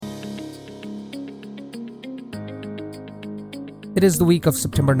It is the week of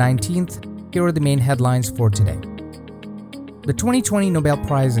September 19th. Here are the main headlines for today. The 2020 Nobel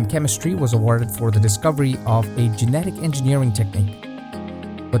Prize in Chemistry was awarded for the discovery of a genetic engineering technique.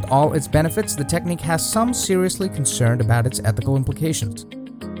 With all its benefits, the technique has some seriously concerned about its ethical implications.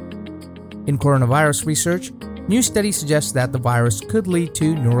 In coronavirus research, new studies suggest that the virus could lead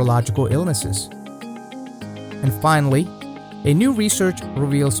to neurological illnesses. And finally, a new research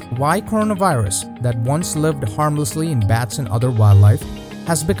reveals why coronavirus that once lived harmlessly in bats and other wildlife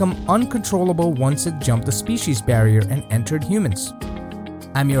has become uncontrollable once it jumped the species barrier and entered humans.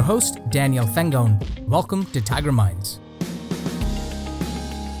 I'm your host, Daniel Fengone. Welcome to Tiger Minds.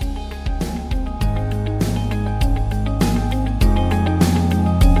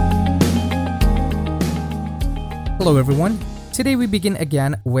 Hello everyone. Today we begin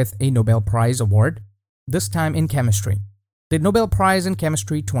again with a Nobel Prize award, this time in chemistry. The Nobel Prize in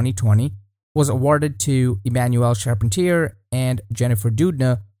Chemistry 2020 was awarded to Emmanuelle Charpentier and Jennifer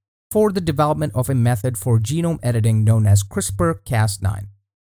Doudna for the development of a method for genome editing known as CRISPR-Cas9.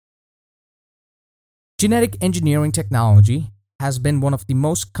 Genetic engineering technology has been one of the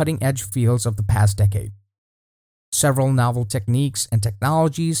most cutting-edge fields of the past decade. Several novel techniques and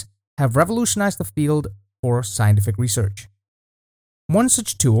technologies have revolutionized the field for scientific research. One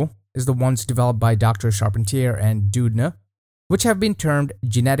such tool is the ones developed by Dr. Charpentier and Doudna, which have been termed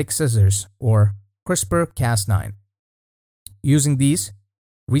genetic scissors or CRISPR-Cas9. Using these,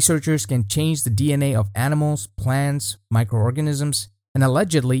 researchers can change the DNA of animals, plants, microorganisms, and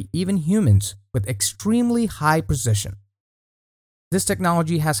allegedly even humans with extremely high precision. This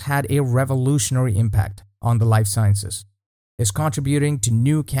technology has had a revolutionary impact on the life sciences, is contributing to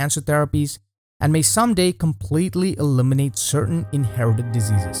new cancer therapies, and may someday completely eliminate certain inherited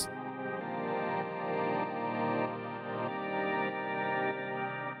diseases.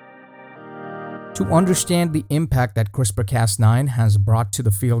 To understand the impact that CRISPR-Cas9 has brought to the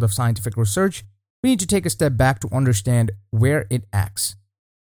field of scientific research, we need to take a step back to understand where it acts.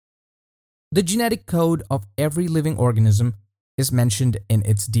 The genetic code of every living organism is mentioned in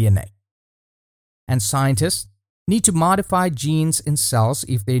its DNA. And scientists need to modify genes in cells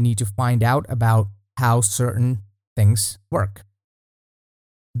if they need to find out about how certain things work.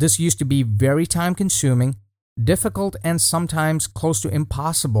 This used to be very time-consuming, difficult, and sometimes close to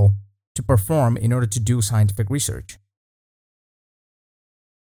impossible to perform in order to do scientific research.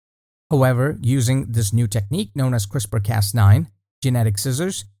 However, using this new technique known as CRISPR-Cas9, genetic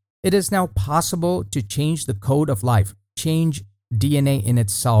scissors, it is now possible to change the code of life, change DNA in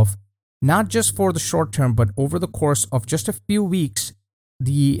itself, not just for the short term, but over the course of just a few weeks,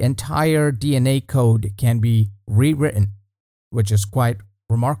 the entire DNA code can be rewritten, which is quite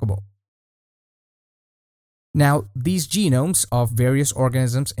remarkable. Now, these genomes of various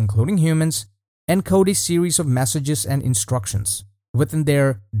organisms, including humans, encode a series of messages and instructions within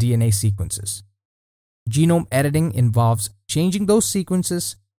their DNA sequences. Genome editing involves changing those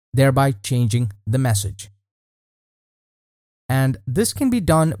sequences, thereby changing the message. And this can be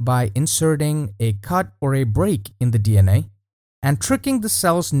done by inserting a cut or a break in the DNA and tricking the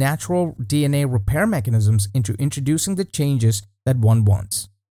cell's natural DNA repair mechanisms into introducing the changes that one wants.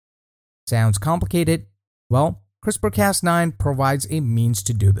 Sounds complicated? Well, CRISPR-Cas9 provides a means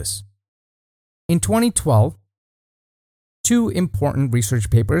to do this. In 2012, two important research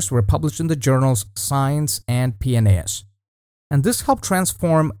papers were published in the journals Science and PNAS, and this helped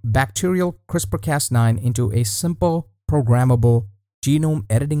transform bacterial CRISPR-Cas9 into a simple, programmable genome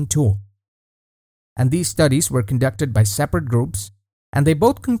editing tool. And these studies were conducted by separate groups, and they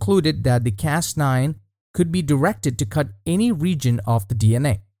both concluded that the Cas9 could be directed to cut any region of the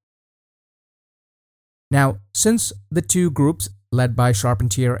DNA. Now, since the two groups, led by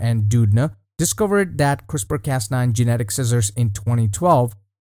Charpentier and Doudna, discovered that CRISPR-Cas9 genetic scissors in 2012,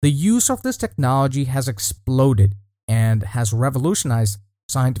 the use of this technology has exploded and has revolutionized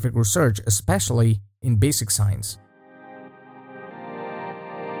scientific research, especially in basic science.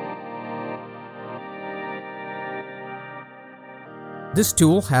 This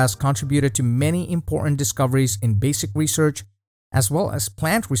tool has contributed to many important discoveries in basic research, as well as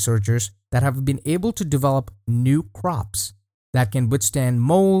plant researchers that have been able to develop new crops that can withstand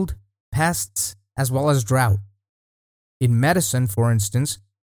mold, pests, as well as drought. In medicine, for instance,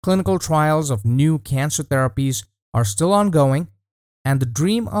 clinical trials of new cancer therapies are still ongoing, and the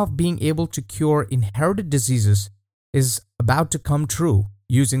dream of being able to cure inherited diseases is about to come true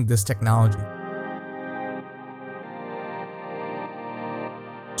using this technology.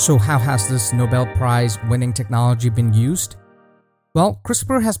 So how has this Nobel Prize winning technology been used? Well,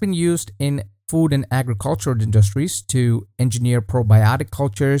 CRISPR has been used in food and agricultural industries to engineer probiotic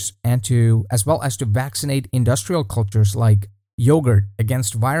cultures and as well as to vaccinate industrial cultures like yogurt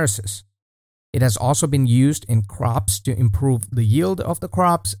against viruses. It has also been used in crops to improve the yield of the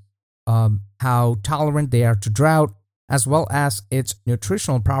crops, how tolerant they are to drought, as well as its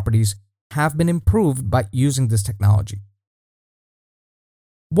nutritional properties have been improved by using this technology.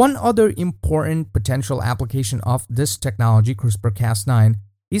 One other important potential application of this technology, CRISPR-Cas9,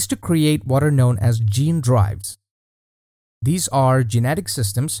 is to create what are known as gene drives. These are genetic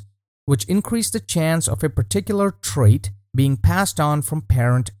systems which increase the chance of a particular trait being passed on from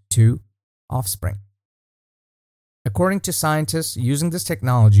parent to offspring. According to scientists using this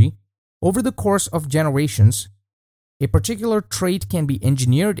technology, over the course of generations, a particular trait can be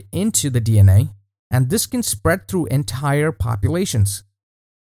engineered into the DNA, and this can spread through entire populations.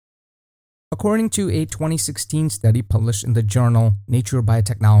 According to a 2016 study published in the journal Nature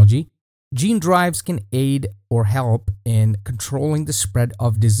Biotechnology, gene drives can aid or help in controlling the spread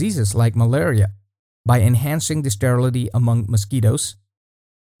of diseases like malaria by enhancing the sterility among mosquitoes,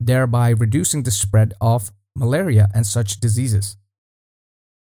 thereby reducing the spread of malaria and such diseases.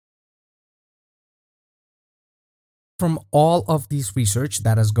 From all of this research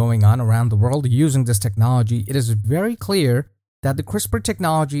that is going on around the world using this technology, it is very clear that the CRISPR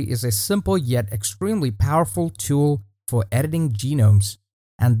technology is a simple yet extremely powerful tool for editing genomes,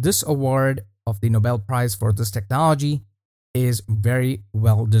 and this award of the Nobel Prize for this technology is very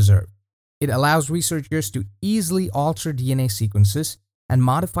well deserved. It allows researchers to easily alter DNA sequences and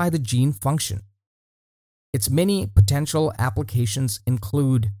modify the gene function. Its many potential applications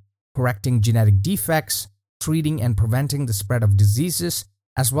include correcting genetic defects, treating and preventing the spread of diseases,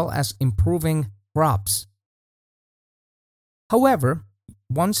 as well as improving crops. However,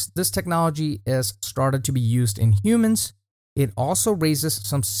 once this technology is started to be used in humans, it also raises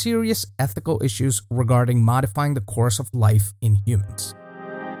some serious ethical issues regarding modifying the course of life in humans.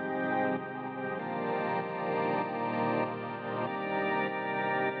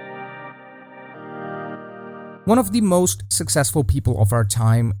 One of the most successful people of our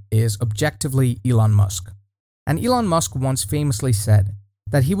time is objectively Elon Musk. And Elon Musk once famously said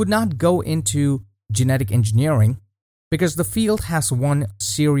that he would not go into genetic engineering because the field has one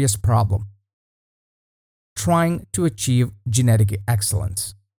serious problem: trying to achieve genetic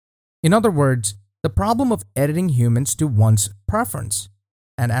excellence. In other words, the problem of editing humans to one's preference.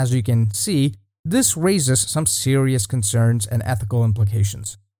 And as you can see, this raises some serious concerns and ethical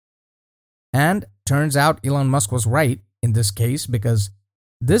implications. And turns out Elon Musk was right in this case, because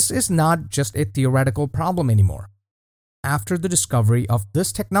this is not just a theoretical problem anymore after the discovery of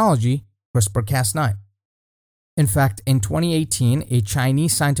this technology, CRISPR-Cas9. In fact, in 2018, a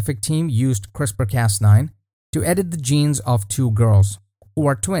Chinese scientific team used CRISPR-Cas9 to edit the genes of two girls who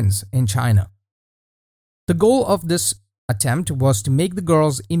are twins in China. The goal of this attempt was to make the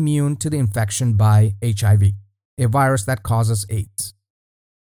girls immune to the infection by HIV, a virus that causes AIDS.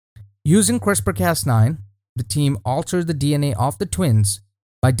 Using CRISPR-Cas9, the team altered the DNA of the twins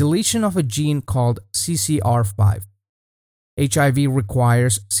by deletion of a gene called CCR5. HIV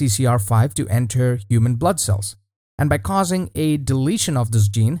requires CCR5 to enter human blood cells, and by causing a deletion of this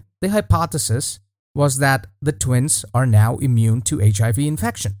gene, the hypothesis was that the twins are now immune to HIV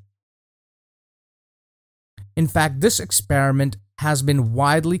infection. In fact, this experiment has been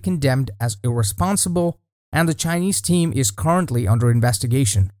widely condemned as irresponsible, and the Chinese team is currently under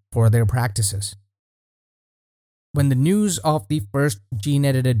investigation for their practices. When the news of the first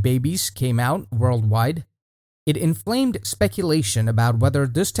gene-edited babies came out worldwide, it inflamed speculation about whether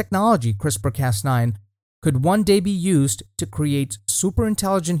this technology, CRISPR-Cas9, could one day be used to create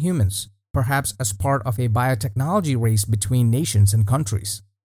super-intelligent humans, perhaps as part of a biotechnology race between nations and countries.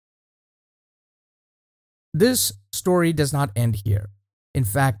 This story does not end here. In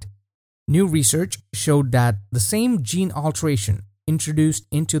fact, new research showed that the same gene alteration introduced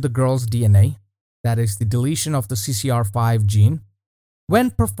into the girl's DNA, that is, the deletion of the CCR5 gene, when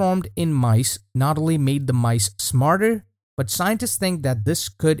performed in mice, not only made the mice smarter, but scientists think that this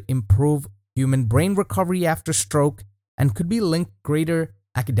could improve human brain recovery after stroke and could be linked to greater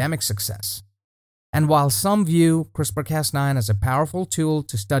academic success. And while some view CRISPR-Cas9 as a powerful tool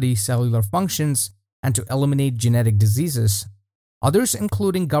to study cellular functions and to eliminate genetic diseases, others,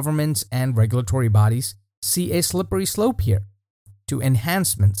 including governments and regulatory bodies, see a slippery slope here to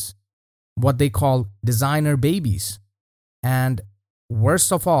enhancements, what they call designer babies, and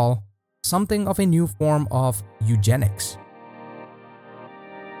worst of all, something of a new form of eugenics.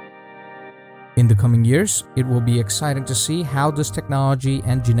 In the coming years, it will be exciting to see how this technology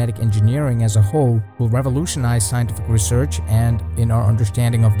and genetic engineering as a whole will revolutionize scientific research and in our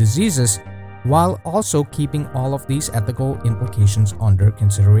understanding of diseases, while also keeping all of these ethical implications under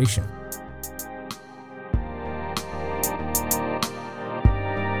consideration.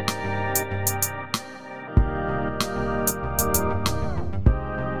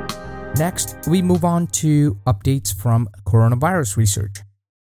 Next, we move on to updates from coronavirus research.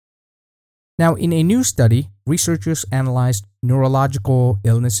 Now, in a new study, researchers analyzed neurological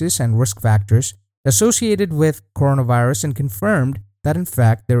illnesses and risk factors associated with coronavirus and confirmed that in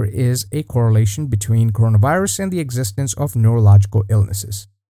fact there is a correlation between coronavirus and the existence of neurological illnesses.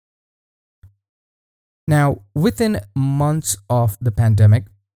 Now, within months of the pandemic,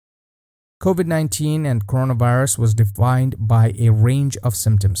 COVID-19 and coronavirus was defined by a range of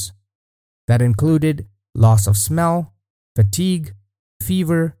symptoms that included loss of smell, fatigue,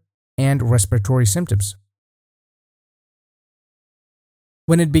 fever, and respiratory symptoms.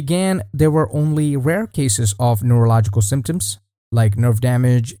 When it began, there were only rare cases of neurological symptoms like nerve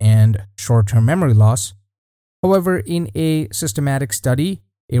damage and short-term memory loss. However, in a systematic study,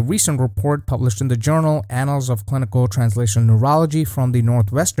 a recent report published in the journal Annals of Clinical Translational Neurology from the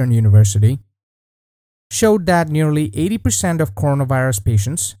Northwestern University showed that nearly 80% of coronavirus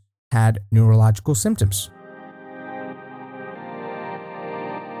patients had neurological symptoms.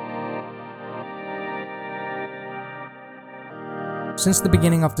 Since the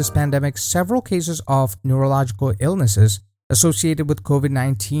beginning of this pandemic, several cases of neurological illnesses associated with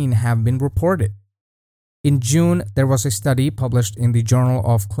COVID-19 have been reported. In June, there was a study published in the Journal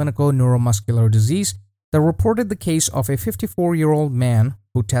of Clinical Neuromuscular Disease that reported the case of a 54-year-old man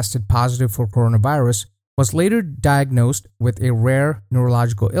who tested positive for coronavirus was later diagnosed with a rare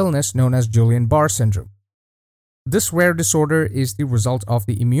neurological illness known as Guillain-Barré syndrome. This rare disorder is the result of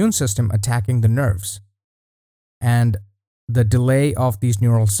the immune system attacking the nerves, and the delay of these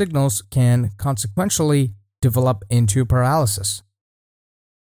neural signals can consequentially develop into paralysis.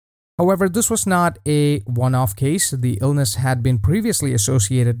 However, this was not a one-off case. The illness had been previously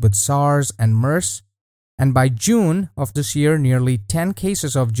associated with SARS and MERS, and by June of this year, nearly 10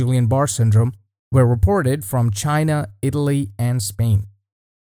 cases of Guillain-Barré syndrome were reported from China, Italy, and Spain.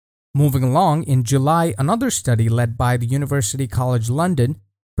 Moving along, in July, another study led by the University College London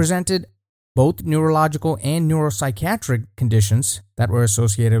presented both neurological and neuropsychiatric conditions that were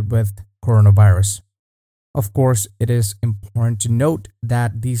associated with coronavirus. Of course, it is important to note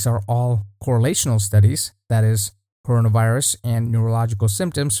that these are all correlational studies, that is, coronavirus and neurological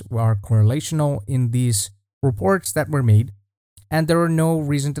symptoms are correlational in these reports that were made, and there are no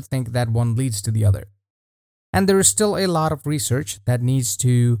reason to think that one leads to the other. And there is still a lot of research that needs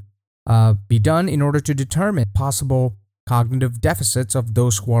to be done in order to determine possible cognitive deficits of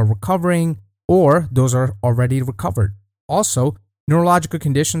those who are recovering or those are already recovered. Also, neurological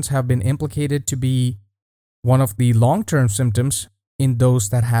conditions have been implicated to be one of the long-term symptoms in those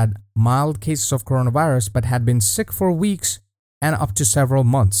that had mild cases of coronavirus but had been sick for weeks and up to several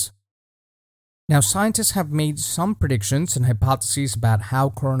months. Now, scientists have made some predictions and hypotheses about how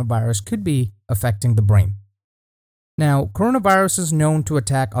coronavirus could be affecting the brain. Now, coronavirus is known to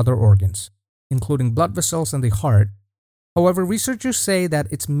attack other organs, including blood vessels and the heart. However, researchers say that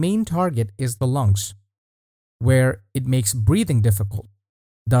its main target is the lungs, where it makes breathing difficult,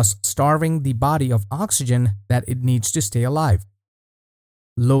 thus starving the body of oxygen that it needs to stay alive.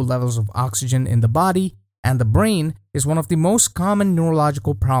 Low levels of oxygen in the body and the brain is one of the most common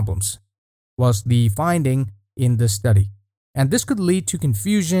neurological problems, was the finding in this study, and this could lead to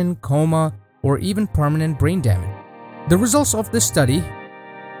confusion, coma, or even permanent brain damage. The results of this study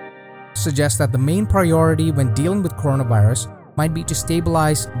suggest that the main priority when dealing with coronavirus might be to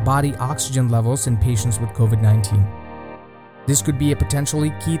stabilize body oxygen levels in patients with COVID-19. This could be a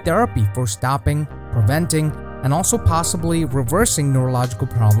potentially key therapy for stopping, preventing, and also possibly reversing neurological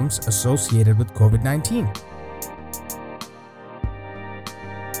problems associated with COVID-19.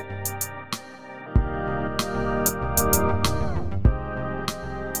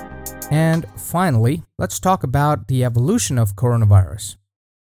 And finally, let's talk about the evolution of coronavirus.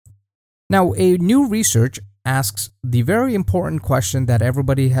 Now, a new research asks the very important question that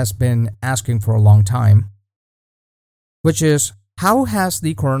everybody has been asking for a long time, which is, how has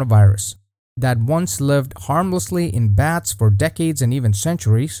the coronavirus, that once lived harmlessly in bats for decades and even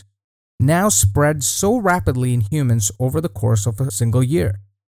centuries, now spread so rapidly in humans over the course of a single year?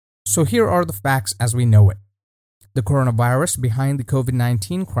 So here are the facts as we know it. The coronavirus behind the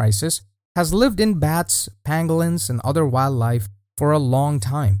COVID-19 crisis has lived in bats, pangolins, and other wildlife for a long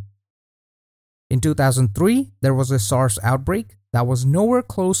time. In 2003, there was a SARS outbreak that was nowhere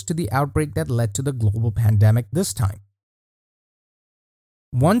close to the outbreak that led to the global pandemic this time.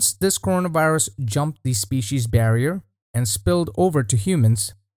 Once this coronavirus jumped the species barrier and spilled over to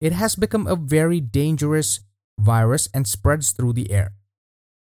humans, it has become a very dangerous virus and spreads through the air.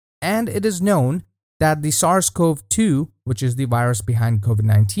 And it is known that the SARS-CoV-2, which is the virus behind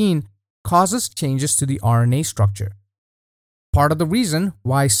COVID-19, causes changes to the RNA structure. part of the reason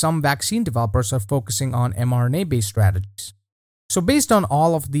why some vaccine developers are focusing on mRNA-based strategies. So based on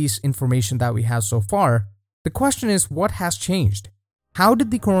all of these information that we have so far, the question is, what has changed? How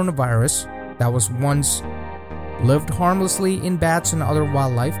did the coronavirus that was once lived harmlessly in bats and other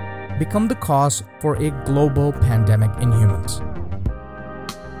wildlife become the cause for a global pandemic in humans?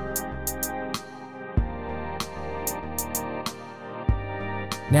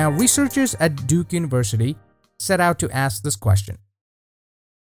 Now, researchers at Duke University set out to ask this question,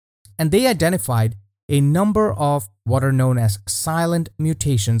 and they identified a number of what are known as silent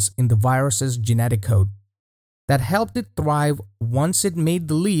mutations in the virus's genetic code that helped it thrive once it made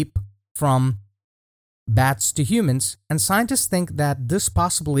the leap from bats to humans, and scientists think that this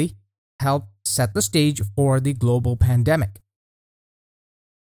possibly helped set the stage for the global pandemic.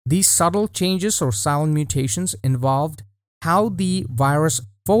 These subtle changes or silent mutations involved how the virus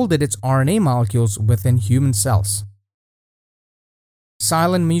folded its RNA molecules within human cells.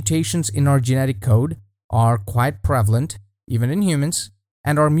 Silent mutations in our genetic code are quite prevalent, even in humans,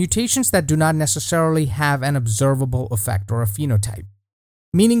 and are mutations that do not necessarily have an observable effect or a phenotype,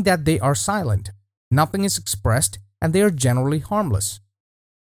 meaning that they are silent, nothing is expressed, and they are generally harmless.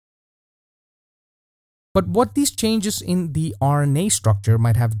 But what these changes in the RNA structure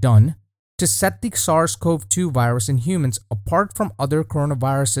might have done to set the SARS-CoV-2 virus in humans apart from other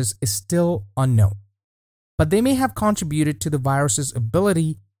coronaviruses is still unknown. But they may have contributed to the virus's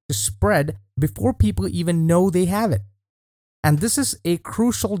ability to spread before people even know they have it. And this is a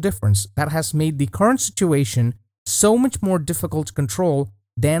crucial difference that has made the current situation so much more difficult to control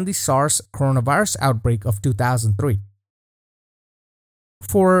than the SARS coronavirus outbreak of 2003.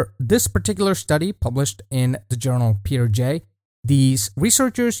 For this particular study published in the journal PeterJ, these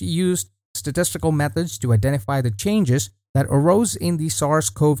researchers used statistical methods to identify the changes that arose in the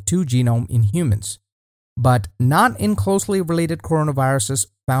SARS-CoV-2 genome in humans, but not in closely related coronaviruses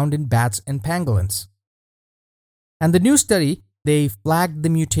found in bats and pangolins. And the new study, they flagged the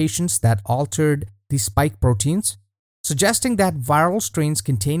mutations that altered the spike proteins, suggesting that viral strains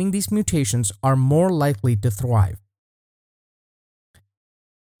containing these mutations are more likely to thrive.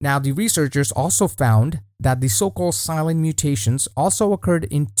 Now, the researchers also found that the so-called silent mutations also occurred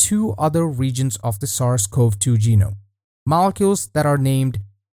in two other regions of the SARS-CoV-2 genome, molecules that are named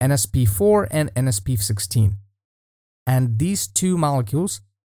NSP4 and NSP16. And these two molecules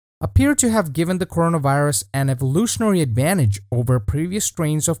appear to have given the coronavirus an evolutionary advantage over previous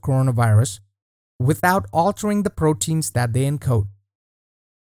strains of coronavirus without altering the proteins that they encode,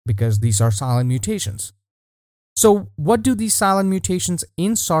 because these are silent mutations. So what do these silent mutations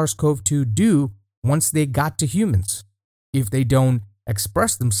in SARS-CoV-2 do once they got to humans? If they don't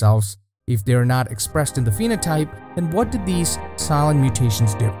express themselves, if they're not expressed in the phenotype, then what do these silent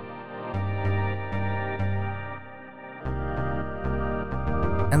mutations do?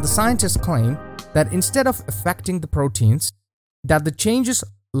 And the scientists claim that instead of affecting the proteins, that the changes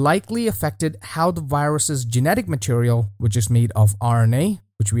likely affected how the virus's genetic material, which is made of RNA,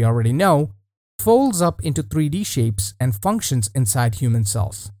 which we already know, folds up into 3D shapes and functions inside human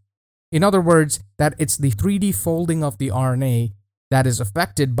cells. In other words, that it's the 3D folding of the RNA that is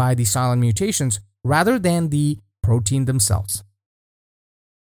affected by the silent mutations rather than the protein themselves.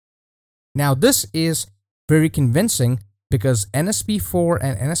 Now, this is very convincing because NSP4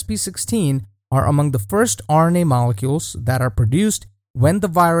 and NSP16 are among the first RNA molecules that are produced when the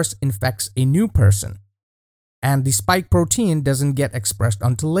virus infects a new person, and the spike protein doesn't get expressed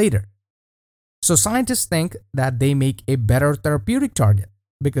until later. So scientists think that they make a better therapeutic target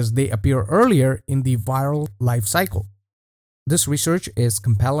because they appear earlier in the viral life cycle. This research is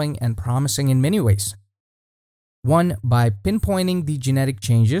compelling and promising in many ways. One, by pinpointing the genetic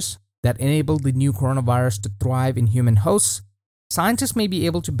changes that enable the new coronavirus to thrive in human hosts, scientists may be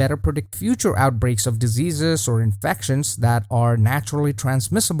able to better predict future outbreaks of diseases or infections that are naturally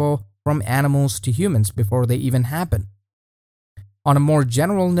transmissible from animals to humans before they even happen. On a more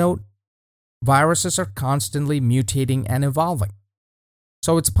general note, viruses are constantly mutating and evolving.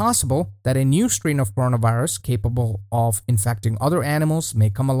 So it's possible that a new strain of coronavirus capable of infecting other animals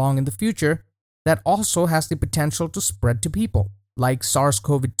may come along in the future that also has the potential to spread to people, like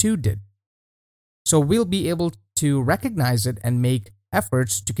SARS-CoV-2 did. So we'll be able to recognize it and make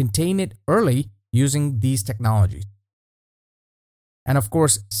efforts to contain it early using these technologies. And of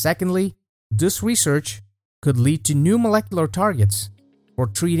course, secondly, this research could lead to new molecular targets for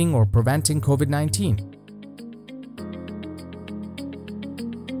treating or preventing COVID-19.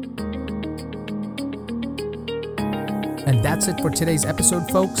 And that's it for today's episode,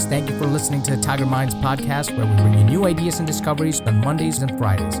 folks. Thank you for listening to the Tiger Minds podcast, where we bring you new ideas and discoveries on Mondays and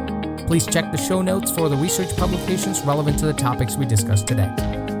Fridays. Please check the show notes for the research publications relevant to the topics we discussed today.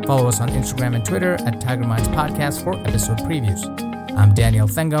 Follow us on Instagram and Twitter at Tiger Minds Podcast for episode previews. I'm Daniel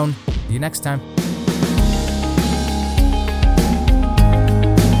Thengone. See you next time.